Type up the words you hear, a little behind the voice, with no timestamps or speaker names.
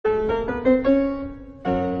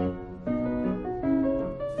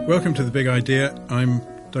Welcome to The Big Idea. I'm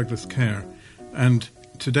Douglas Kerr, and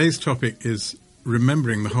today's topic is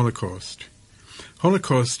remembering the Holocaust.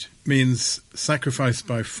 Holocaust means sacrifice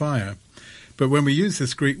by fire, but when we use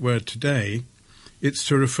this Greek word today, it's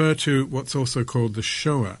to refer to what's also called the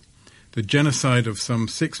shoah, the genocide of some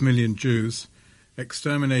 6 million Jews,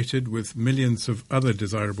 exterminated with millions of other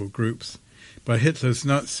desirable groups by Hitler's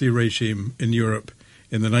Nazi regime in Europe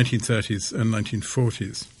in the 1930s and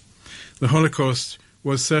 1940s. The Holocaust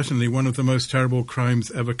was certainly one of the most terrible crimes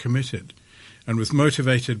ever committed and was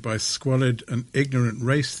motivated by squalid and ignorant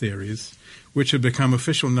race theories which had become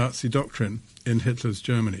official Nazi doctrine in Hitler's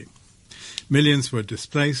Germany. Millions were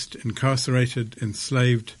displaced, incarcerated,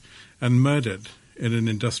 enslaved, and murdered in an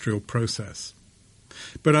industrial process.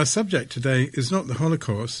 But our subject today is not the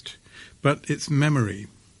Holocaust, but its memory.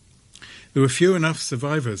 There were few enough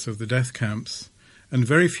survivors of the death camps, and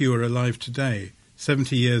very few are alive today,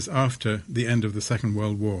 70 years after the end of the Second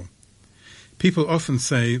World War. People often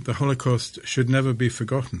say the Holocaust should never be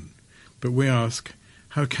forgotten, but we ask,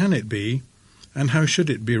 how can it be, and how should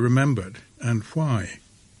it be remembered, and why?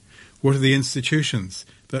 What are the institutions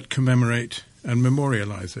that commemorate and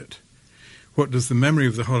memorialize it? What does the memory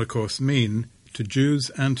of the Holocaust mean to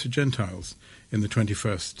Jews and to Gentiles in the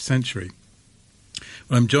 21st century?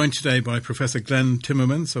 Well, I'm joined today by Professor Glenn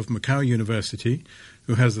Timmermans of Macau University,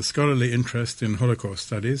 who has a scholarly interest in Holocaust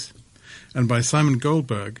studies, and by Simon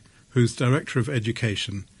Goldberg, who's Director of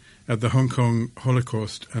Education at the Hong Kong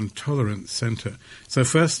Holocaust and Tolerance Centre. So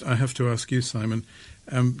first, I have to ask you, Simon,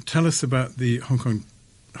 tell us about the Hong Kong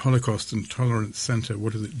Holocaust and Tolerance Centre.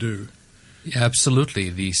 What does it do? Yeah, absolutely.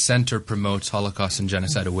 The Centre promotes Holocaust and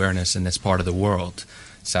genocide awareness in this part of the world,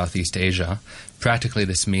 Southeast Asia. Practically,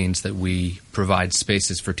 this means that we provide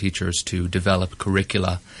spaces for teachers to develop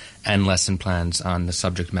curricula and lesson plans on the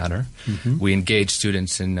subject matter. Mm-hmm. We engage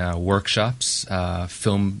students in workshops,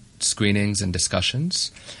 film screenings and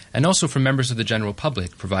discussions, and also for members of the general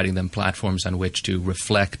public, providing them platforms on which to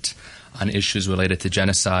reflect on issues related to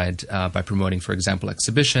genocide by promoting, for example,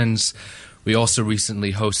 exhibitions. We also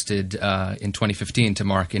recently hosted, in 2015, to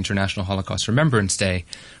mark International Holocaust Remembrance Day,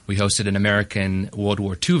 we hosted an American World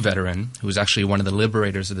War II veteran who was actually one of the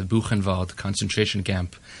liberators of the Buchenwald concentration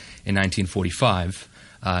camp in 1945,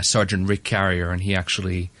 Sergeant Rick Carrier, and he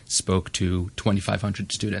actually spoke to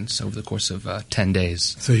 2,500 students over the course of 10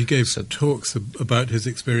 days. So he gave talks about his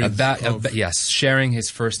experience? Yes, sharing his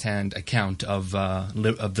firsthand account of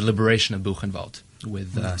the liberation of Buchenwald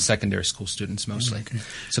with secondary school students mostly. Okay.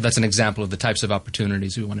 So that's an example of the types of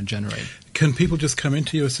opportunities we want to generate. Can people just come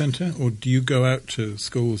into your centre, or do you go out to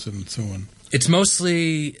schools and so on? It's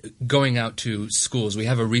mostly going out to schools. We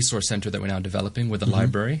have a resource center that we're now developing with a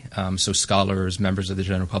library. So scholars, members of the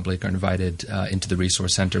general public are invited into the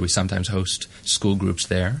resource center. We sometimes host school groups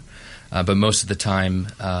there. But most of the time,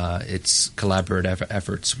 it's collaborative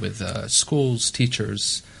efforts with schools,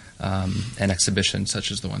 teachers, and exhibitions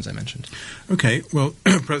such as the ones I mentioned. Okay, well,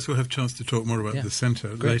 perhaps we'll have a chance to talk more about the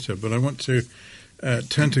centre later. But I want to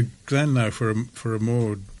turn to Glenn now for a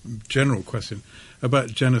more general question about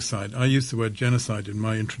genocide. I used the word genocide in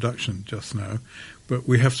my introduction just now, but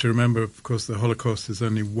we have to remember, of course, the Holocaust is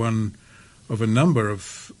only one of a number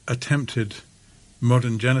of attempted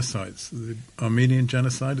modern genocides. The Armenian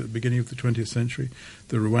genocide at the beginning of the 20th century,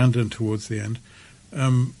 the Rwandan towards the end.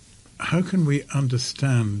 How can we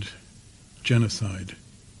understand genocide?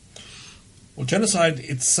 Well, genocide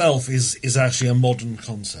itself is actually a modern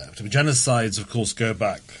concept. I mean, genocides, of course, go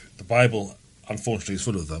back. The Bible, unfortunately, is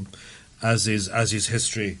full of them, as is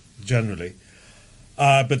history generally.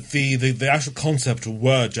 But the actual concept of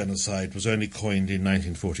word genocide was only coined in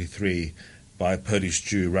 1943 by a Polish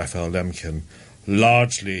Jew, Raphael Lemkin,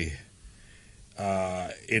 largely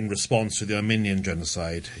in response to the Armenian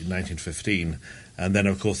genocide in 1915. And then,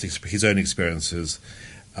 of course, his own experiences.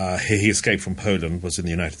 He escaped from Poland, was in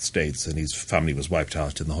the United States, and his family was wiped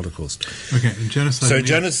out in the Holocaust. Okay, and genocide. So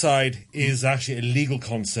genocide is actually a legal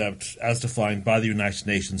concept as defined by the United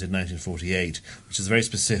Nations in 1948, which is very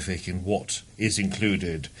specific in what is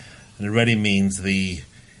included. And it really means the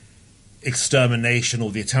extermination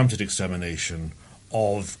or the attempted extermination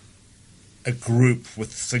of a group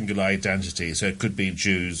with singular identity. So it could be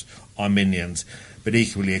Jews, Armenians, but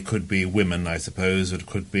equally it could be women, I suppose. It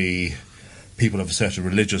could be people of a certain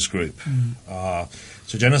religious group. So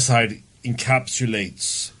genocide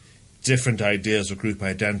encapsulates different ideas of group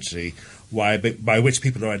identity by which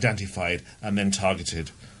people are identified and then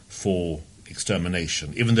targeted for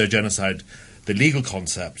extermination. Even though genocide, the legal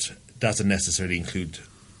concept, doesn't necessarily include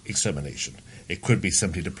extermination. It could be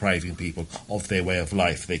simply depriving people of their way of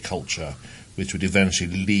life, their culture, which would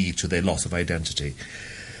eventually lead to their loss of identity.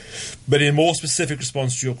 But in a more specific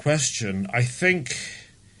response to your question, I think,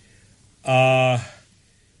 well,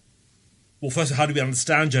 first, how do we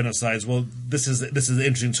understand genocides? Well, this is an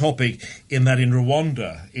interesting topic in that in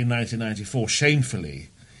Rwanda in 1994, shamefully,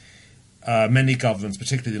 many governments,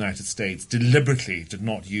 particularly the United States, deliberately did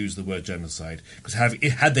not use the word genocide, because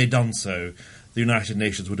had they done so, the United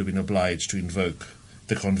Nations would have been obliged to invoke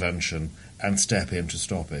the convention and step in to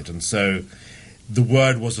stop it. And so the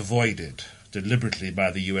word was avoided deliberately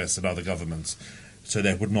by the US and other governments, so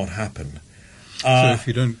that would not happen. So if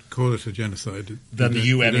you don't call it a genocide, then the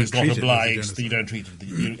UN is not obliged. You don't treat it,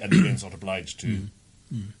 and the UN is not obliged to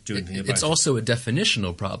do anything about it. It's also a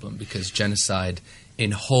definitional problem, because genocide,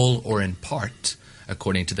 in whole or in part,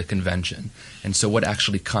 according to the convention, and so what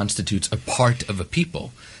actually constitutes a part of a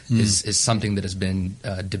people is something that has been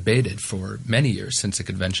debated for many years since the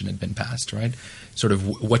convention had been passed, right? Sort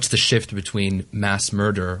of what's the shift between mass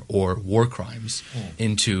murder or war crimes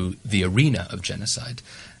into the arena of genocide?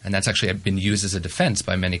 And that's actually been used as a defense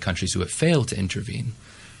by many countries who have failed to intervene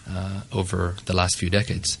over the last few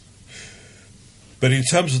decades. But in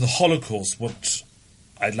terms of the Holocaust, what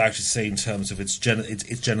I'd like to say in terms of its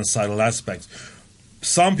genocidal aspects,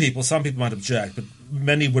 some people might object, but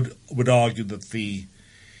many would argue that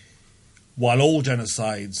while all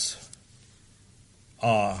genocides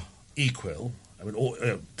are equal, I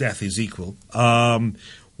mean, death is equal,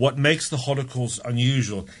 what makes the Holocaust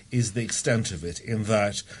unusual is the extent of it, in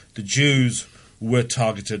that the Jews were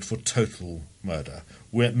targeted for total murder.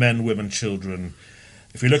 Men, women, children.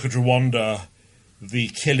 If you look at Rwanda, the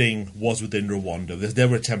killing was within Rwanda. There's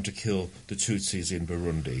never an attempt to kill the Tutsis in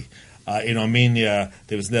Burundi. In Armenia,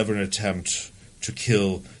 there was never an attempt to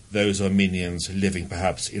kill those Armenians living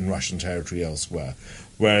perhaps in Russian territory elsewhere.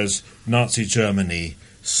 Whereas Nazi Germany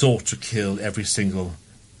sought to kill every single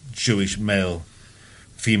Jewish male,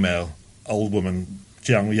 female, old woman,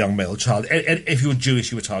 young male, child. And if you were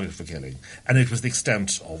Jewish, you were targeted for killing. And it was the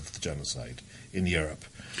extent of the genocide in Europe.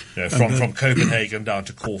 From Copenhagen down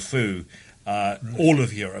to Corfu, all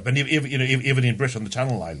of Europe, and even in Britain, the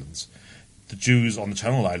Channel Islands. The Jews on the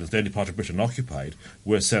Channel Islands, the only part of Britain occupied,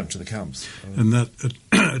 were sent to the camps. And that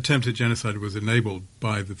attempted genocide was enabled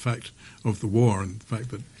by the fact of the war and the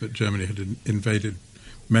fact that Germany had invaded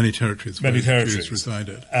many territories where Jews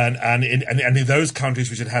resided. And in those countries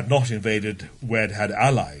which it had not invaded, where it had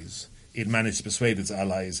allies, it managed to persuade its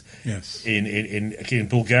allies. Yes. In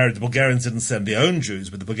Bulgaria, the Bulgarians didn't send their own Jews,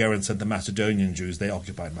 but the Bulgarians sent the Macedonian Jews. They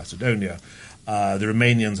occupied Macedonia. The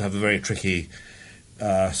Romanians have a very tricky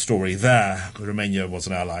story there. Romania was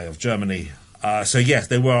an ally of Germany. So yes,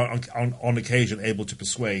 they were on occasion able to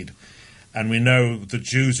persuade. And we know the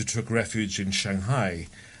Jews who took refuge in Shanghai,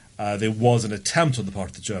 there was an attempt on the part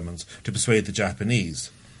of the Germans to persuade the Japanese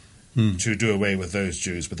to do away with those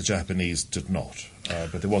Jews, but the Japanese did not.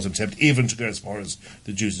 But there was an attempt even to go as far as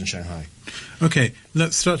the Jews in Shanghai. Okay,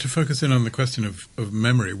 let's start to focus in on the question of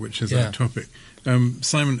memory, which is our topic.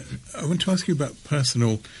 Simon, I want to ask you about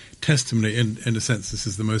personal testimony. In a sense, this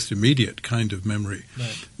is the most immediate kind of memory.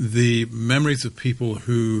 Right. The memories of people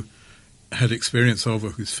who had experience of,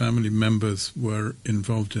 or whose family members were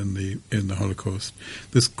involved in the Holocaust.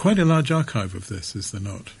 There's quite a large archive of this, is there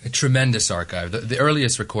not? A tremendous archive. The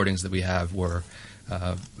earliest recordings that we have were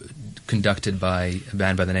conducted by a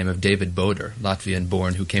man by the name of David Boder,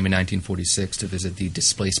 Latvian-born, who came in 1946 to visit the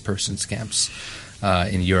displaced persons camps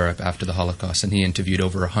in Europe after the Holocaust, and he interviewed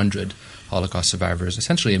over 100 Holocaust survivors,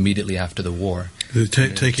 essentially immediately after the war.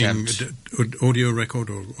 Taking audio record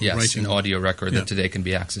or yes, writing? An audio record that today can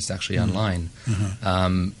be accessed actually online.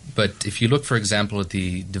 But if you look, for example, at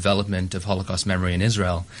the development of Holocaust memory in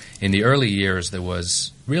Israel, in the early years there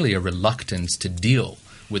was really a reluctance to deal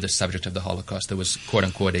with the subject of the Holocaust. There was,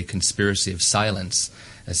 quote-unquote, a conspiracy of silence,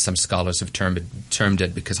 as some scholars have termed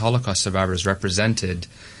it, because Holocaust survivors represented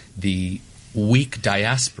the weak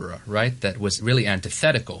diaspora, right, that was really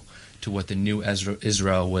antithetical to what the new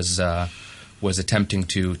Israel was attempting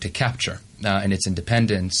to capture in its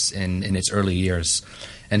independence in its early years.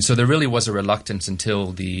 And so there really was a reluctance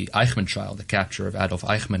until the Eichmann trial, the capture of Adolf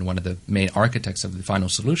Eichmann, one of the main architects of the final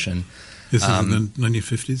solution. This is in the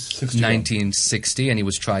 1950s? 1960, and he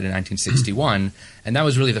was tried in 1961. And that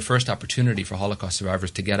was really the first opportunity for Holocaust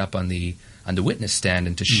survivors to get up on the witness stand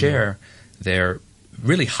and to share their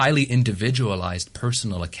really highly individualized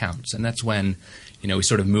personal accounts. And that's when, we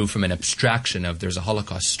sort of move from an abstraction of there's a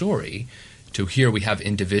Holocaust story to here we have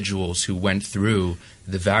individuals who went through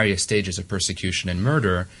the various stages of persecution and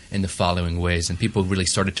murder in the following ways. And people really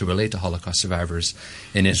started to relate to Holocaust survivors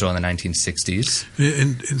in Israel in the 1960s.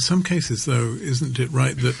 In some cases, though, isn't it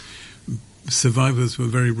right that survivors were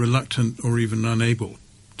very reluctant or even unable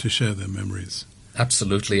to share their memories?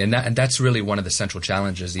 Absolutely, and that's really one of the central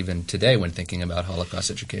challenges even today when thinking about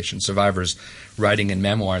Holocaust education. Survivors writing in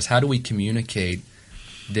memoirs, how do we communicate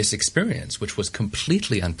this experience, which was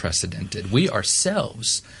completely unprecedented? We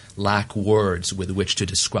ourselves lack words with which to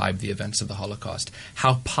describe the events of the Holocaust.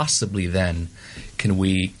 How possibly then can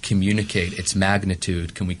we communicate its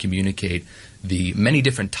magnitude? Can we communicate the many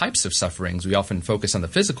different types of sufferings? We often focus on the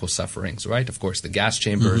physical sufferings, right? Of course, the gas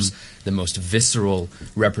chambers, the most visceral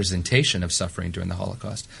representation of suffering during the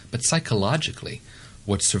Holocaust. But psychologically,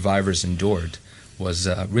 what survivors endured was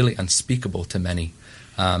really unspeakable to many.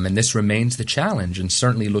 And this remains the challenge, and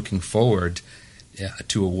certainly looking forward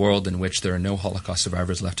to a world in which there are no Holocaust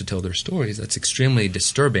survivors left to tell their stories, that's extremely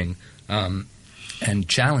disturbing and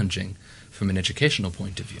challenging from an educational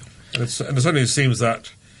point of view. And it certainly seems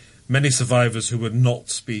that many survivors who would not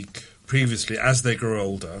speak previously, as they grow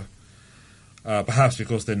older, perhaps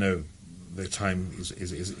because they know their time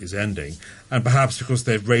is ending, and perhaps because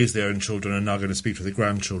they've raised their own children and are now going to speak to their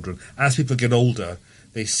grandchildren, as people get older,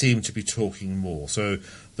 they seem to be talking more. So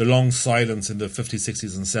the long silence in the 50s,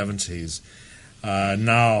 60s and 70s,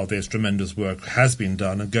 now there's tremendous work has been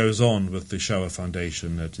done and goes on with the Shoah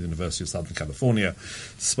Foundation at the University of Southern California,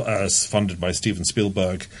 funded by Steven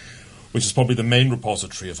Spielberg, which is probably the main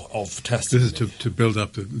repository of testimony. This is to build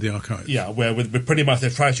up the archive. Yeah, where with pretty much they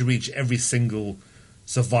try to reach every single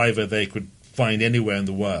survivor they could find anywhere in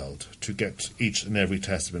the world to get each and every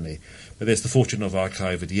testimony. But there's the Fortune of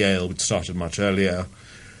Archive at Yale, which started much earlier.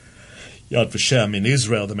 Yad Vashem in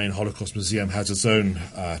Israel, the main Holocaust museum, has its own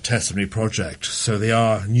testimony project. So there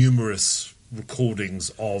are numerous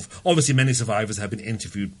recordings of... Obviously, many survivors have been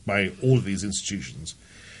interviewed by all of these institutions.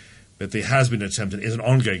 But there has been an attempt, and is an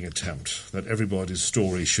ongoing attempt, that everybody's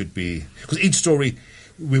story should be... Because each story...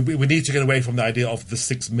 We need to get away from the idea of the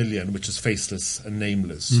 6 million, which is faceless and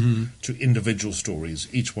nameless, to individual stories,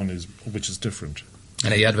 each one which is different.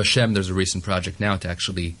 And at Yad Vashem, there's a recent project now to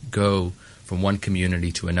actually go from one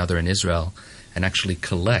community to another in Israel and actually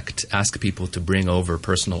ask people to bring over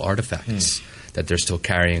personal artifacts that they're still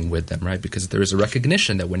carrying with them, right? Because there is a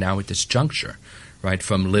recognition that we're now at this juncture, right,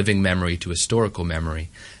 from living memory to historical memory.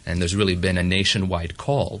 And there's really been a nationwide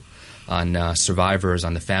call on survivors,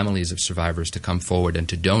 on the families of survivors to come forward and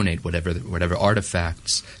to donate whatever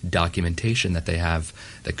artifacts, documentation that they have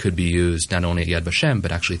that could be used not only at Yad Vashem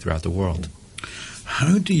but actually throughout the world.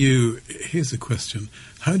 Here's a question,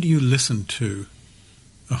 how do you listen to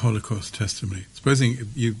a Holocaust testimony? Supposing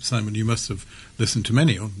you, Simon, you must have listened to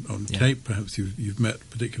many on tape, perhaps you've met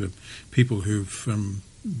particular people who've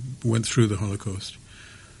went through the Holocaust.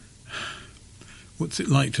 What's it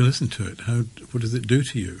like to listen to it? What does it do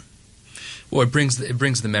to you? Well, it brings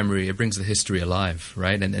the memory, it brings the history alive,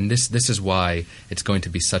 right? And this is why it's going to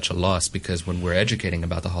be such a loss, because when we're educating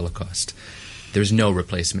about the Holocaust, there's no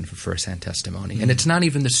replacement for first-hand testimony. And it's not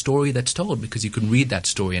even the story that's told, because you can read that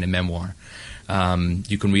story in a memoir.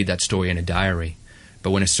 You can read that story in a diary.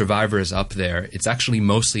 But when a survivor is up there, it's actually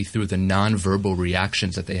mostly through the nonverbal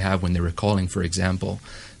reactions that they have when they're recalling, for example,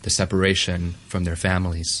 the separation from their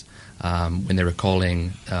families, when they're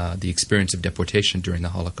recalling the experience of deportation during the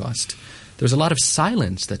Holocaust. There's a lot of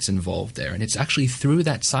silence that's involved there, and it's actually through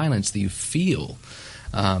that silence that you feel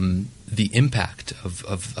the impact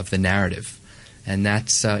of the narrative, and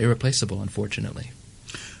that's irreplaceable, unfortunately.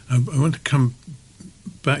 I want to come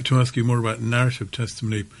back to ask you more about narrative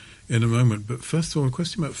testimony in a moment, but first of all, a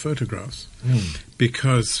question about photographs,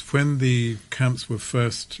 because when the camps were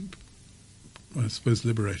first, I suppose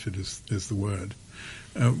liberated is the word,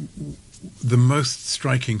 the most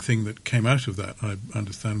striking thing that came out of that, I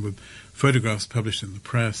understand, were photographs published in the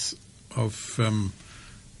press of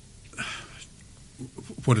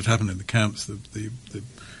what had happened in the camps, the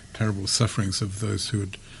terrible sufferings of those who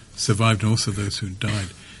had survived and also those who had died.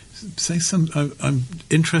 I'm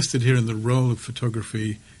interested here in the role of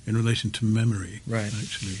photography in relation to memory, right?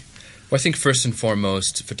 Actually. Well, I think first and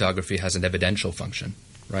foremost, photography has an evidential function,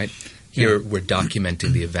 right? Here we're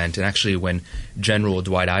documenting the event. And actually when General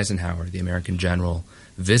Dwight Eisenhower, the American general,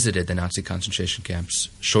 visited the Nazi concentration camps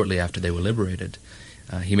shortly after they were liberated,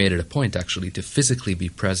 he made it a point actually to physically be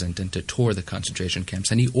present and to tour the concentration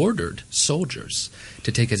camps. And he ordered soldiers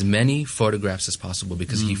to take as many photographs as possible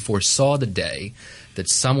because he foresaw the day that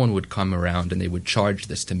someone would come around and they would charge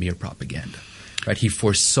this to mere propaganda. Right? He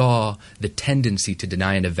foresaw the tendency to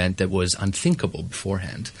deny an event that was unthinkable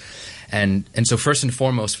beforehand. And so first and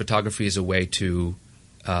foremost, photography is a way to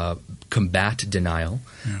combat denial.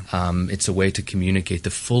 Yeah. It's a way to communicate the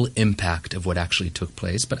full impact of what actually took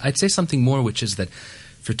place. But I'd say something more, which is that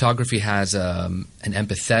photography has an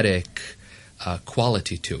empathetic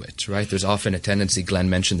quality to it, right? There's often a tendency, Glenn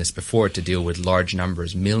mentioned this before, to deal with large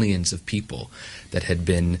numbers, millions of people that had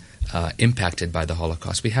been impacted by the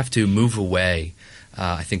Holocaust. We have to move away,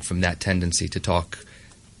 I think, from that tendency to talk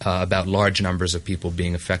about large numbers of people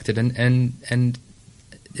being affected and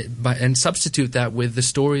substitute that with the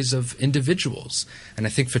stories of individuals. And I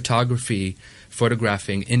think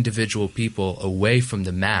photographing individual people away from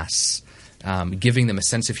the mass, giving them a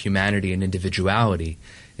sense of humanity and individuality,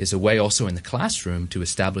 is a way also in the classroom to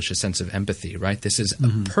establish a sense of empathy, right? This is a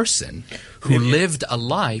person who lived a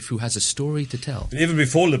life, who has a story to tell. Even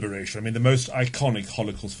before liberation, I mean, the most iconic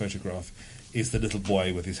Holocaust photograph is the little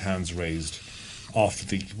boy with his hands raised after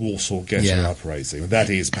the Warsaw Ghetto uprising. That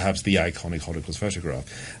is perhaps the iconic Holocaust photograph.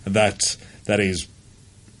 And that is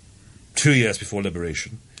 2 years before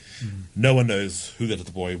liberation. No one knows who the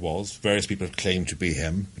little boy was. Various people have claimed to be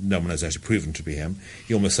him. No one has actually proven to be him.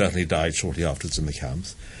 He almost certainly died shortly afterwards in the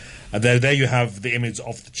camps. And there you have the image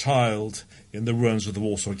of the child in the ruins of the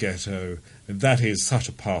Warsaw Ghetto. And that is such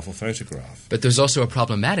a powerful photograph. But there's also a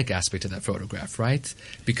problematic aspect to that photograph, right?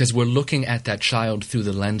 Because we're looking at that child through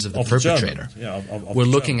the lens of the perpetrator. We're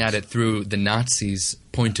looking at it through the Nazis'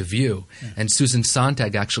 point of view. Yeah. And Susan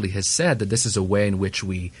Sontag actually has said that this is a way in which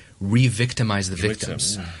we re-victimize the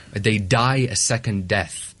victims. They die a second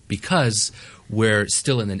death because we're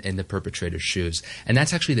still in the perpetrator's shoes. And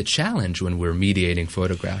that's actually the challenge when we're mediating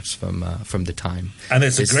photographs from the time. And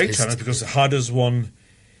it's a great challenge because how does one...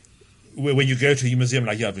 When you go to a museum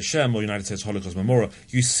like Yad Vashem or United States Holocaust Memorial,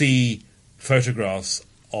 you see photographs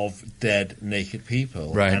of dead, naked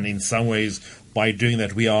people. Right. And in some ways, by doing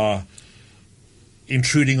that, we are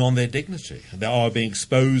intruding on their dignity. They are being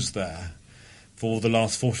exposed there for the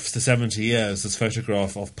last 40 to 70 years, this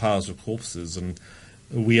photograph of piles of corpses. And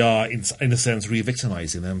we are, in a sense,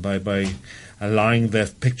 re-victimizing them by allowing their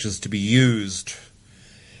pictures to be used.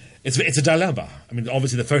 It's a dilemma. I mean,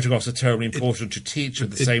 obviously the photographs are terribly important to teach.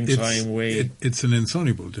 At the same time, it's an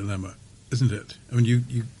insoluble dilemma, isn't it? I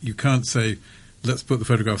mean, you can't say, let's put the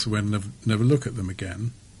photographs away and never look at them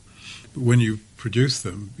again. But when you produce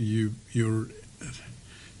them, you're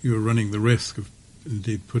running the risk of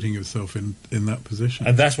indeed putting yourself in that position.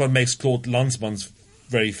 And that's what makes Claude Lanzmann's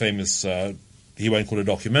very famous, he won't call it a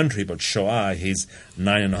documentary, but Shoah, his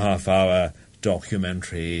 9.5-hour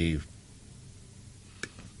documentary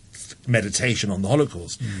meditation on the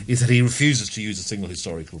Holocaust, is that he refuses to use a single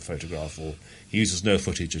historical photograph, or he uses no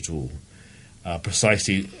footage at all,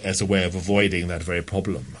 precisely as a way of avoiding that very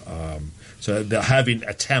problem. So there have been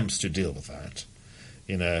attempts to deal with that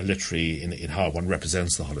in how one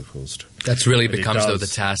represents the Holocaust. That's really becomes, though, the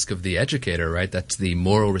task of the educator, right? That's the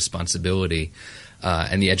moral responsibility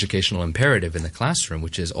and the educational imperative in the classroom,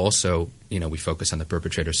 which is also, we focus on the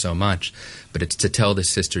perpetrator so much, but it's to tell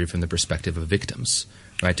this history from the perspective of victims,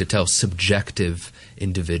 right? To tell subjective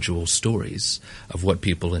individual stories of what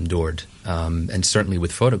people endured. And certainly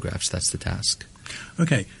with photographs, that's the task.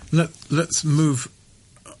 Okay, let's move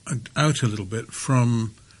out a little bit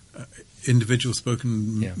from individual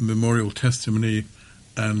spoken memorial testimony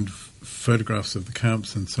and photographs of the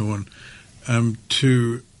camps and so on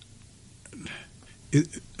to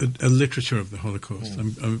a literature of the Holocaust.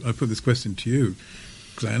 I put this question to you,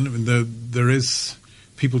 Glenn. I mean, there is...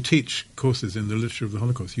 People teach courses in the literature of the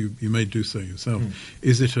Holocaust. You may do so yourself.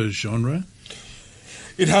 Is it a genre?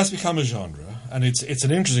 It has become a genre, and it's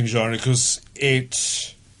an interesting genre because it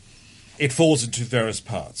falls into various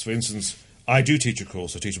parts. For instance, I do teach a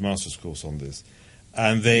course. I teach a master's course on this,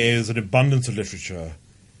 and there is an abundance of literature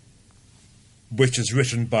which is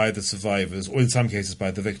written by the survivors, or in some cases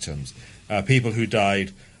by the victims, people who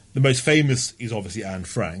died. The most famous is obviously Anne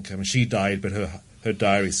Frank. I mean, she died, but her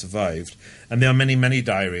diary survived. And there are many, many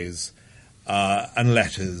diaries and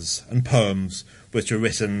letters and poems which are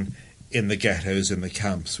written in the ghettos, in the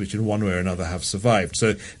camps, which in one way or another have survived.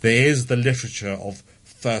 So there is the literature of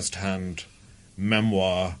first-hand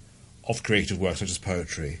memoir of creative work, such as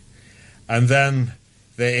poetry. And then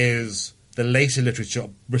there is the later literature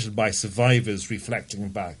written by survivors reflecting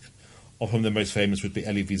back, of whom the most famous would be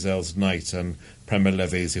Elie Wiesel's Night and Premier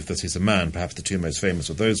Levy's If This Is a Man, perhaps the two most famous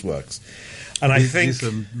of those works. And I think these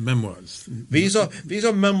are memoirs. These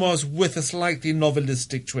are memoirs with a slightly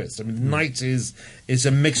novelistic twist. I mean, Night is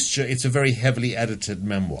a mixture. It's a very heavily edited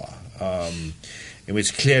memoir, in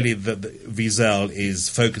which clearly Wiesel is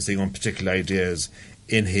focusing on particular ideas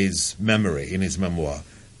in his memory, in his memoir,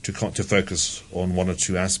 to focus on one or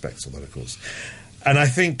two aspects of that, of course. And I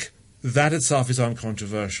think that itself is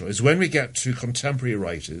uncontroversial. It's when we get to contemporary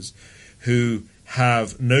writers who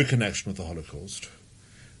have no connection with the Holocaust,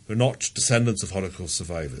 who are not descendants of Holocaust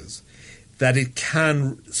survivors, that it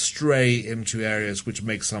can stray into areas which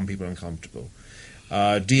make some people uncomfortable.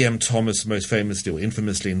 D.M. Thomas, most famously or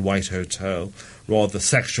infamously in White Hotel, rather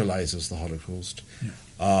sexualizes the Holocaust.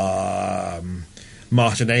 Yeah.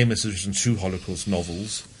 Martin Amis has written 2 Holocaust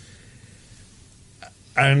novels.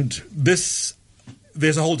 And there's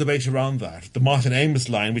a whole debate around that. The Martin Amis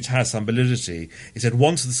line, which has some validity, is that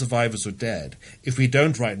once the survivors are dead, if we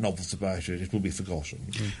don't write novels about it, it will be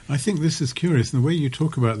forgotten. I think this is curious. And the way you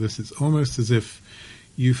talk about this, it's almost as if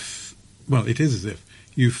it is as if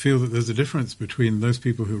you feel that there's a difference between those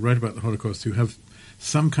people who write about the Holocaust who have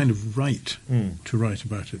some kind of right to write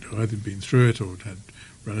about it, or either been through it or had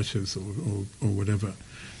relatives or whatever,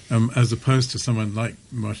 as opposed to someone like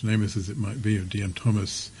Martin Amis, as it might be, or D.M.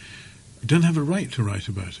 Thomas, who don't have a right to write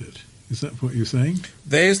about it. Is that what you're saying?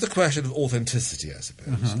 There's the question of authenticity, I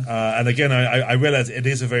suppose. And again, I realize it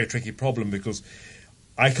is a very tricky problem because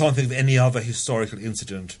I can't think of any other historical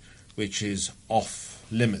incident which is off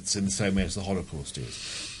limits in the same way as the Holocaust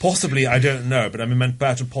is. Possibly, I don't know, but I mean,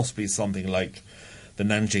 imagine possibly something like the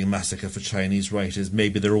Nanjing massacre for Chinese writers,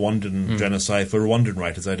 maybe the Rwandan genocide for Rwandan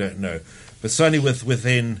writers, I don't know. But certainly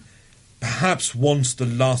within, perhaps once the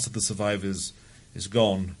last of the survivors is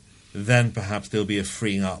gone, then perhaps there'll be a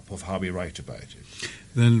freeing up of how we write about it.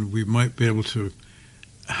 Then we might be able to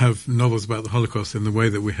have novels about the Holocaust in the way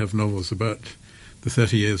that we have novels about the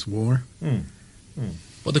 30 Years' War.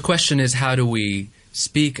 Well, the question is, how do we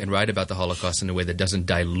speak and write about the Holocaust in a way that doesn't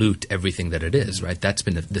dilute everything that it is, right? That's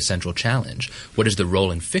been the central challenge. What is the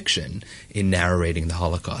role in fiction in narrating the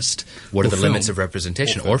Holocaust? What are the limits of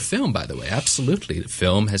representation? Or film, by the way. Absolutely.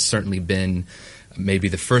 Film has certainly been maybe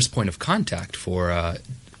the first point of contact for, I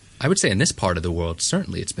would say in this part of the world,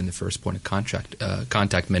 certainly it's been the first point of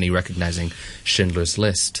contact, many recognizing Schindler's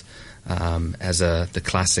List as the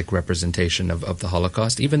classic representation of the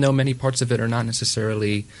Holocaust, even though many parts of it are not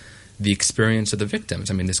necessarily the experience of the victims.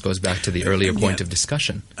 I mean, this goes back to the earlier point of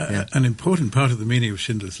discussion. An important part of the meaning of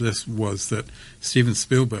Schindler's List was that Steven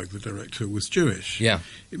Spielberg, the director, was Jewish. Yeah.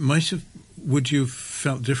 Would you have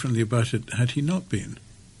felt differently about it had he not been?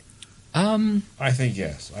 I think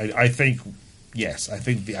yes. I think yes. I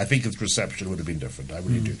think its reception would have been different. I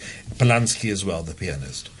really do. Polanski as well, the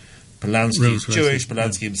pianist. Polanski is Jewish.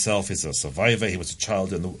 Polanski himself is a survivor. He was a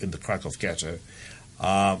child in the Krakow ghetto.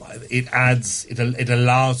 It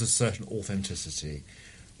allows a certain authenticity,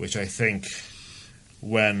 which I think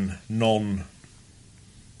when not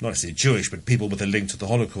necessarily Jewish, but people with a link to the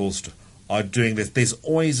Holocaust are doing this, there's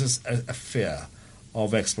always a fear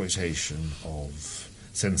of exploitation, of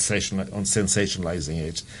sensationalizing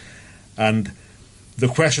it. And the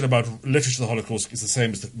question about literature of the Holocaust is the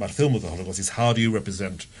same as about film of the Holocaust, is how do you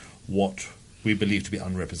represent what we believe to be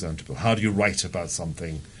unrepresentable? How do you write about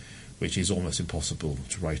something which is almost impossible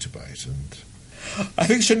to write about? And I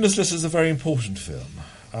think Schindler's List is a very important film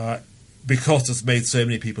because it's made so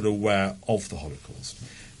many people aware of the Holocaust.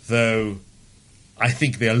 Though I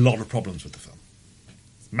think there are a lot of problems with the film,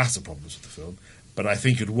 massive problems with the film, but I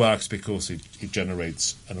think it works because it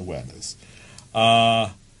generates an awareness.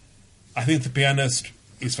 I think The Pianist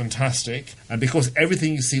is fantastic, and because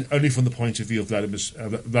everything is seen only from the point of view of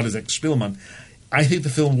Władysław Szpilman, I think the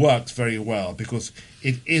film works very well because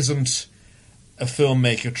it isn't a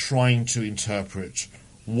filmmaker trying to interpret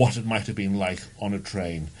what it might have been like on a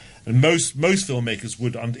train. And most filmmakers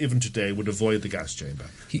would, and even today, would avoid the gas chamber.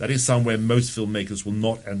 That is somewhere most filmmakers will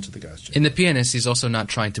not enter the gas chamber. In The Pianist, he's also not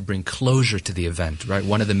trying to bring closure to the event, right?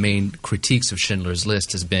 One of the main critiques of Schindler's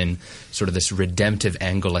List has been sort of this redemptive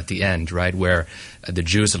angle at the end, right, where the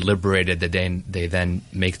Jews are liberated, they then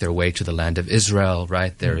make their way to the land of Israel,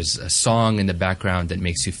 right? There is a song in the background that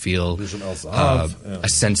makes you feel a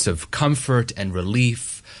sense of comfort and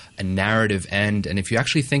relief, a narrative end. And if you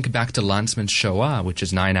actually think back to Lanzmann's Shoah, which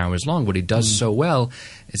is 9 hours long, what he does so well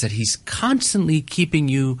is that he's constantly keeping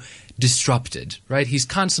you disrupted, right? He's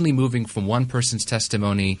constantly moving from one person's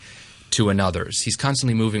testimony to another's. He's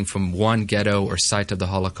constantly moving from one ghetto or site of the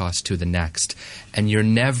Holocaust to the next. And you're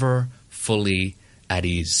never fully at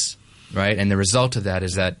ease, right? And the result of that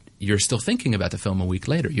is that you're still thinking about the film a week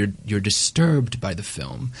later. You're disturbed by the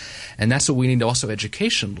film. And that's what we need also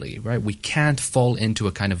educationally, right? We can't fall into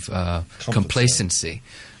a kind of complacency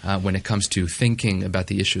when it comes to thinking about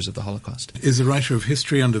the issues of the Holocaust. Is a writer of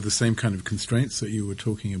history under the same kind of constraints that you were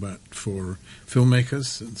talking about for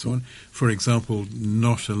filmmakers and so on? For example,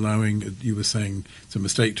 not allowing, you were saying it's a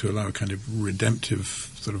mistake to allow a kind of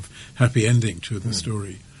redemptive sort of happy ending to the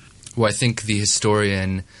story. Well, I think the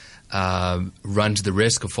historian runs the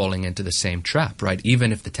risk of falling into the same trap, right?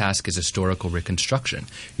 Even if the task is historical reconstruction,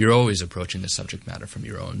 you're always approaching the subject matter from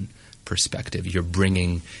your own perspective. You're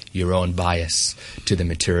bringing your own bias to the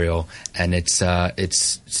material, and it's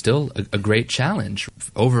still a great challenge.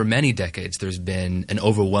 Over many decades, there's been an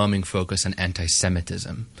overwhelming focus on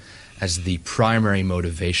anti-Semitism as the primary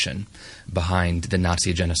motivation behind the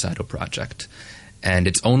Nazi genocidal project. And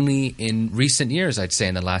it's only in recent years, I'd say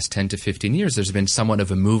in the last 10 to 15 years, there's been somewhat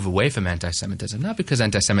of a move away from anti-Semitism, not because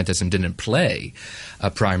anti-Semitism didn't play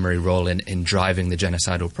a primary role in driving the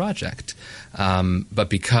genocidal project, but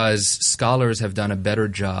because scholars have done a better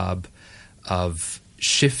job of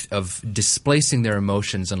displacing their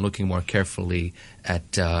emotions and looking more carefully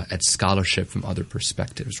at scholarship from other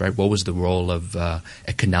perspectives, right? What was the role of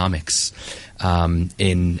economics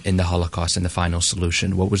in the Holocaust and the final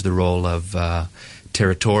solution? What was the role of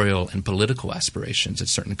territorial and political aspirations that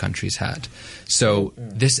certain countries had? So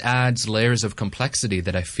this adds layers of complexity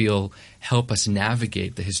that I feel help us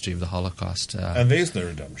navigate the history of the Holocaust. And there is no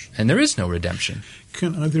redemption. And there is no redemption.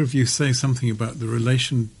 Can either of you say something about the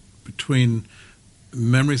relation between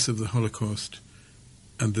memories of the Holocaust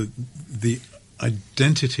and the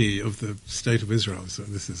identity of the State of Israel? So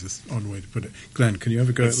this is an odd way to put it. Glenn, can you have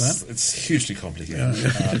a go at that? It's hugely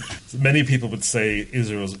complicated. Many people would say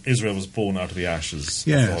Israel was born out of the ashes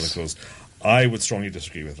of the Holocaust. I would strongly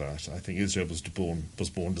disagree with that. I think Israel was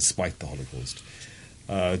born despite the Holocaust.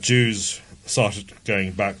 Jews started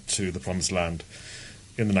going back to the Promised Land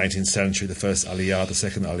in the 19th century, the first Aliyah, the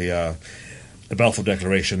second Aliyah. The Balfour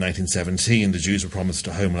Declaration, 1917, the Jews were promised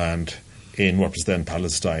a homeland in what was then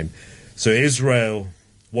Palestine. So Israel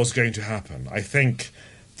was going to happen. I think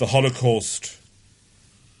the Holocaust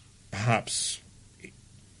perhaps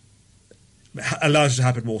allowed it to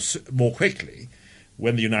happen more quickly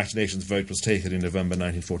when the United Nations vote was taken in November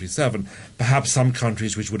 1947. Perhaps some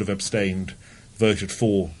countries which would have abstained voted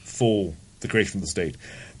for the creation of the state.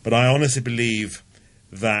 But I honestly believe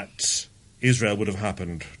that Israel would have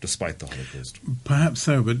happened despite the Holocaust. Perhaps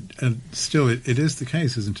so, but still it is the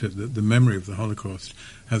case, isn't it, that the memory of the Holocaust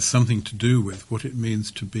has something to do with what it means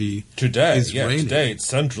to be Israeli. Yeah, today it's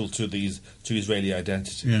central to Israeli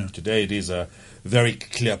identity. Yeah. Today it is a very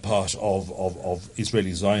clear part of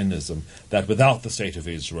Israeli Zionism that without the State of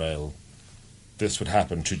Israel, this would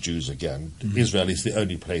happen to Jews again. Mm-hmm. Israel is the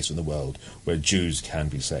only place in the world where Jews can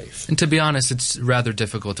be safe. And to be honest, it's rather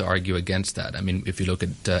difficult to argue against that. I mean, if you look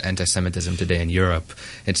at anti-Semitism today in Europe,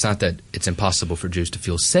 it's not that it's impossible for Jews to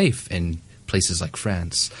feel safe in places like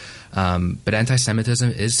France, but anti-Semitism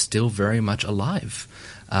is still very much alive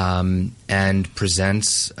and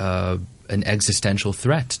presents an existential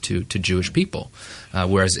threat to Jewish people.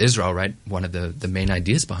 Whereas Israel, right, one of the main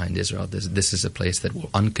ideas behind Israel, this is a place that will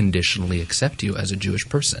unconditionally accept you as a Jewish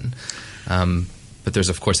person. But there's,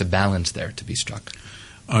 of course, a balance there to be struck.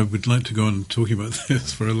 I would like to go on talking about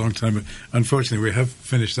this for a long time, but unfortunately we have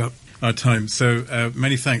finished up our time. So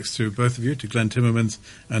many thanks to both of you, to Glenn Timmermans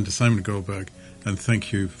and to Simon Goldberg, and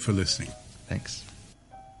thank you for listening. Thanks.